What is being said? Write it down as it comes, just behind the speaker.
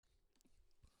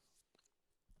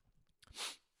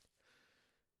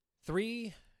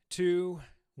Three, two,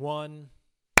 one.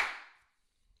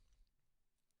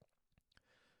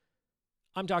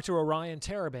 I'm Dr. Orion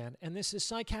Taraban, and this is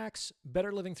PsycHacks,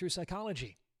 Better Living Through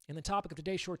Psychology. And the topic of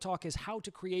today's short talk is how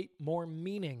to create more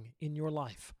meaning in your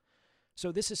life. So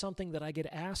this is something that I get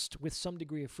asked with some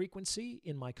degree of frequency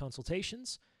in my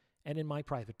consultations and in my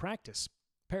private practice.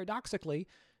 Paradoxically,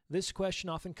 this question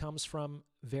often comes from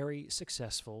very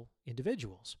successful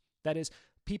individuals. That is,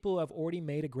 people who have already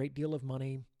made a great deal of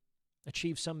money,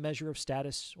 achieved some measure of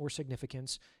status or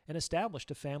significance, and established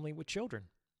a family with children.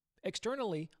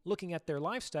 Externally, looking at their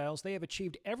lifestyles, they have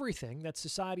achieved everything that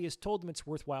society has told them it's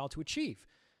worthwhile to achieve.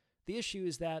 The issue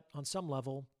is that, on some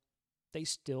level, they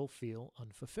still feel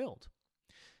unfulfilled.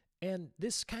 And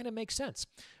this kind of makes sense.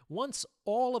 Once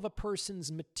all of a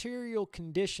person's material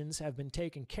conditions have been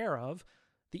taken care of,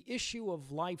 the issue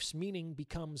of life's meaning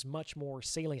becomes much more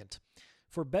salient.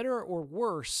 For better or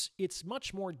worse, it's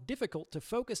much more difficult to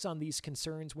focus on these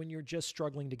concerns when you're just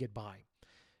struggling to get by.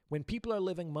 When people are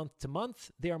living month to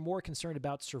month, they are more concerned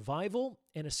about survival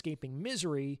and escaping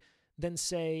misery than,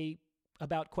 say,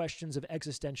 about questions of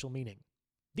existential meaning.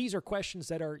 These are questions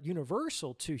that are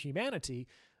universal to humanity,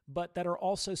 but that are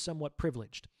also somewhat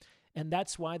privileged. And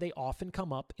that's why they often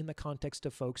come up in the context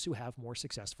of folks who have more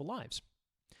successful lives.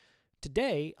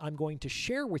 Today, I'm going to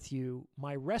share with you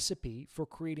my recipe for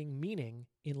creating meaning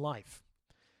in life.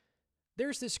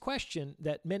 There's this question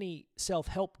that many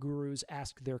self-help gurus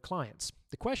ask their clients.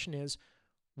 The question is,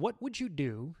 what would you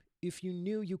do if you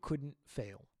knew you couldn't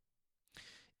fail?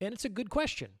 And it's a good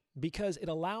question because it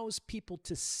allows people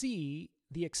to see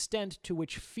the extent to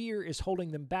which fear is holding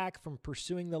them back from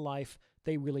pursuing the life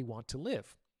they really want to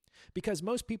live. Because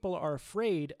most people are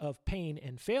afraid of pain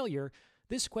and failure,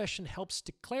 this question helps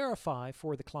to clarify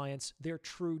for the clients their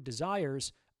true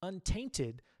desires,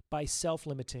 untainted by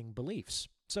self-limiting beliefs.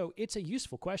 So it's a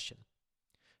useful question.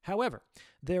 However,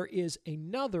 there is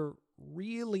another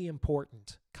really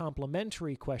important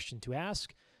complementary question to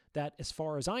ask that, as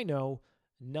far as I know,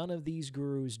 none of these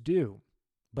gurus do.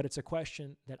 But it's a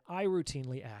question that I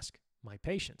routinely ask my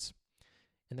patients.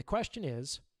 And the question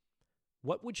is,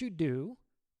 what would you do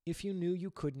if you knew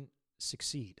you couldn't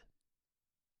succeed?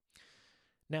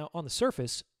 Now, on the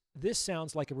surface, this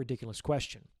sounds like a ridiculous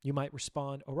question. You might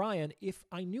respond, Orion, if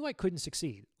I knew I couldn't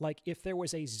succeed, like if there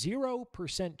was a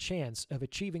 0% chance of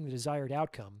achieving the desired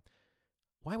outcome,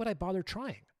 why would I bother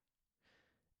trying?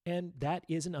 And that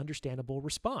is an understandable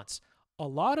response. A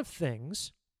lot of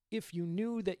things, if you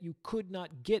knew that you could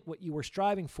not get what you were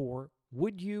striving for,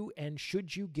 would you and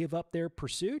should you give up their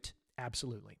pursuit?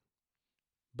 Absolutely.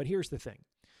 But here's the thing.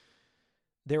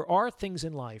 There are things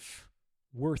in life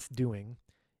worth doing,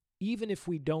 even if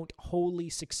we don't wholly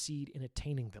succeed in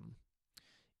attaining them.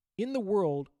 In the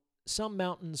world, some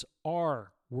mountains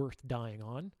are worth dying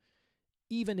on,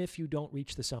 even if you don't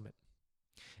reach the summit.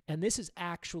 And this is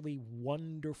actually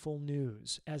wonderful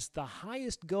news, as the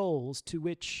highest goals to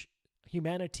which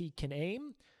humanity can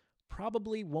aim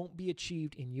probably won't be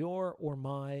achieved in your or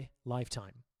my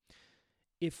lifetime.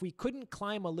 If we couldn't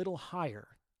climb a little higher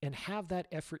and have that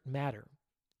effort matter,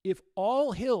 if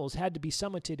all hills had to be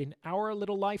summited in our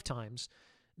little lifetimes,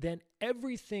 then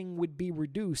everything would be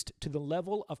reduced to the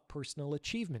level of personal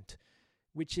achievement,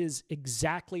 which is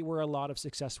exactly where a lot of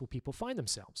successful people find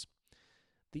themselves.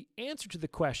 The answer to the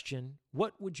question,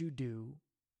 what would you do,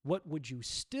 what would you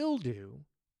still do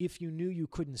if you knew you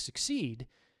couldn't succeed,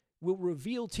 will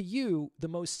reveal to you the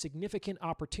most significant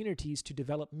opportunities to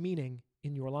develop meaning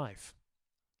in your life.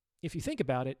 If you think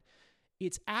about it,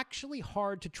 it's actually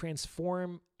hard to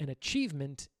transform an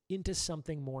achievement into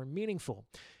something more meaningful.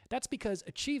 That's because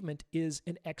achievement is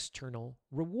an external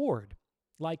reward,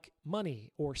 like money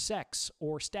or sex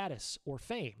or status or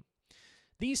fame.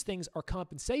 These things are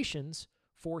compensations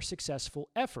for successful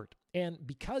effort, and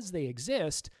because they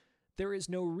exist, there is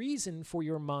no reason for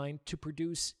your mind to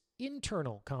produce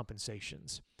internal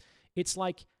compensations. It's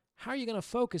like, how are you going to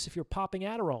focus if you're popping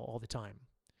Adderall all the time?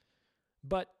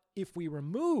 But if we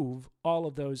remove all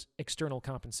of those external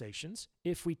compensations,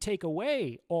 if we take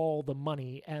away all the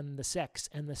money and the sex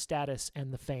and the status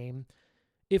and the fame,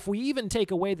 if we even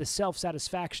take away the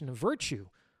self-satisfaction of virtue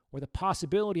or the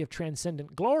possibility of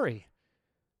transcendent glory,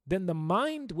 then the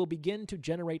mind will begin to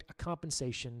generate a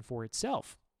compensation for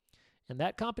itself. And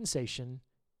that compensation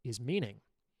is meaning.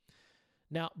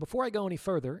 Now, before I go any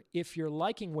further, if you're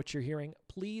liking what you're hearing,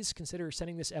 please consider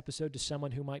sending this episode to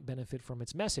someone who might benefit from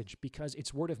its message, because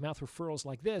it's word-of-mouth referrals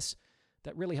like this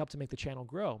that really help to make the channel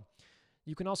grow.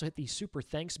 You can also hit the super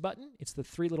thanks button. It's the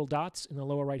 3 little dots in the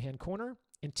lower right-hand corner,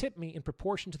 and tip me in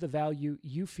proportion to the value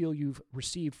you feel you've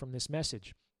received from this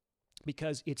message,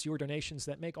 because it's your donations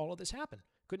that make all of this happen.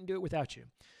 Couldn't do it without you.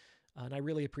 and I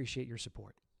really appreciate your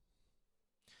support.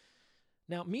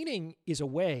 Now, meaning is a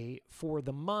way for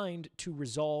the mind to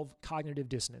resolve cognitive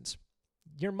dissonance.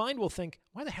 Your mind will think,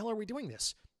 why the hell are we doing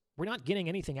this? We're not getting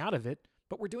anything out of it,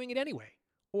 but we're doing it anyway.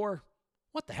 Or,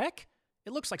 what the heck?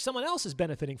 It looks like someone else is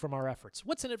benefiting from our efforts.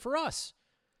 What's in it for us?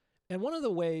 And one of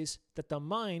the ways that the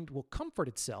mind will comfort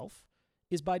itself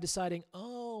is by deciding,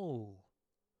 oh,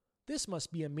 this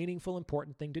must be a meaningful,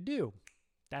 important thing to do.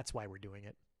 That's why we're doing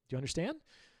it. Do you understand?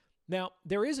 Now,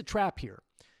 there is a trap here.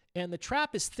 And the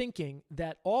trap is thinking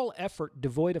that all effort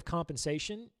devoid of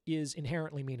compensation is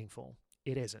inherently meaningful.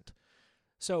 It isn't.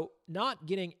 So not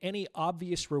getting any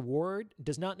obvious reward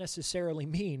does not necessarily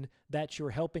mean that you're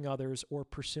helping others or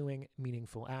pursuing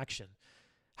meaningful action.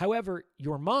 However,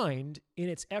 your mind, in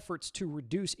its efforts to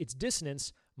reduce its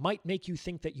dissonance, might make you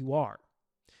think that you are.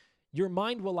 Your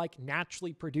mind will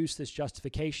naturally produce this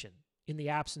justification in the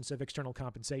absence of external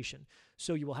compensation,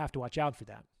 so you will have to watch out for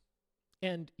that.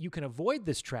 And you can avoid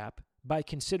this trap by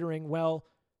considering, well,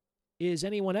 is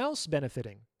anyone else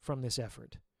benefiting from this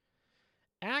effort?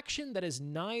 Action that is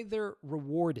neither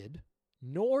rewarded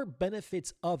nor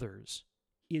benefits others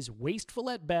is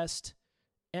wasteful at best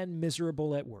and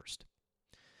miserable at worst.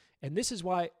 And this is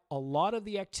why a lot of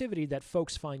the activity that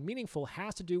folks find meaningful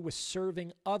has to do with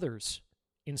serving others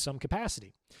in some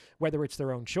capacity, whether it's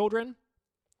their own children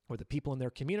or the people in their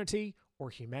community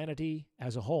or humanity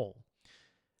as a whole.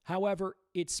 However,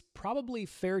 it's probably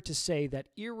fair to say that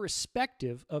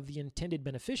irrespective of the intended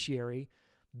beneficiary,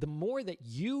 the more that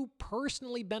you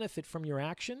personally benefit from your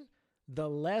action, the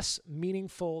less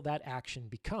meaningful that action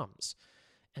becomes.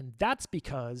 And that's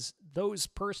because those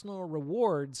personal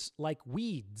rewards, like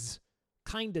weeds,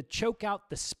 kind of choke out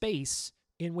the space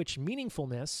in which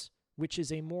meaningfulness, which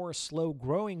is a more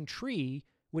slow-growing tree,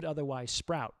 would otherwise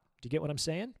sprout. Do you get what I'm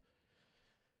saying?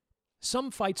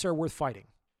 Some fights are worth fighting,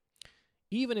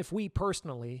 even if we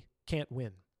personally can't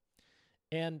win.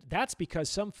 And that's because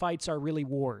some fights are really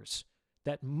wars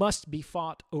that must be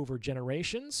fought over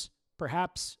generations,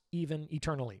 perhaps even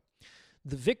eternally.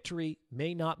 The victory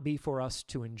may not be for us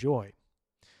to enjoy.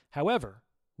 However,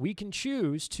 we can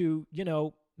choose to,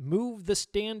 move the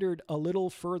standard a little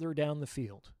further down the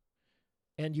field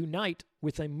and unite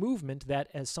with a movement that,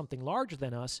 as something larger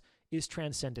than us, is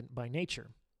transcendent by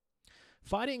nature.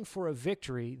 Fighting for a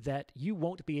victory that you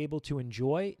won't be able to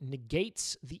enjoy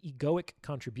negates the egoic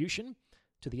contribution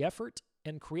to the effort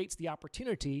and creates the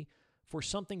opportunity for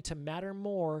something to matter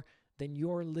more than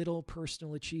your little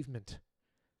personal achievement.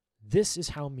 This is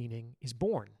how meaning is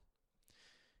born.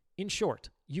 In short,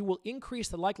 you will increase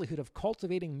the likelihood of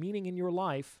cultivating meaning in your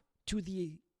life to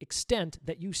the extent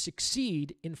that you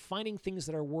succeed in finding things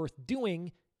that are worth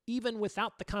doing even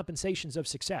without the compensations of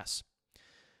success.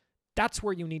 That's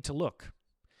where you need to look.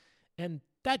 And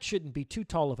that shouldn't be too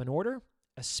tall of an order,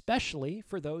 especially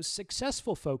for those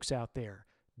successful folks out there.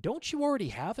 Don't you already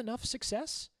have enough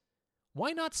success?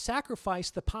 Why not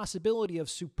sacrifice the possibility of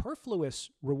superfluous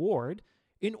reward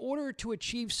in order to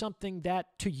achieve something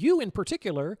that, to you in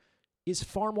particular, is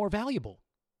far more valuable?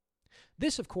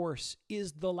 This, of course,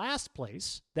 is the last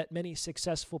place that many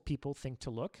successful people think to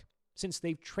look, since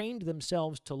they've trained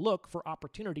themselves to look for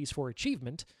opportunities for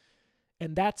achievement.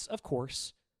 And that's, of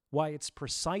course, why it's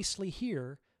precisely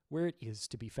here where it is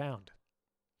to be found.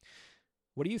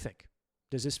 What do you think?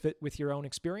 Does this fit with your own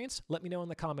experience? Let me know in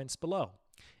the comments below.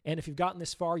 And if you've gotten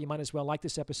this far, you might as well like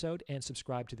this episode and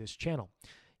subscribe to this channel.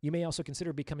 You may also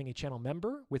consider becoming a channel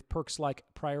member with perks like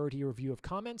priority review of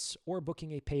comments or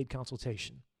booking a paid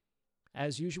consultation.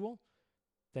 As usual,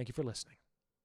 thank you for listening.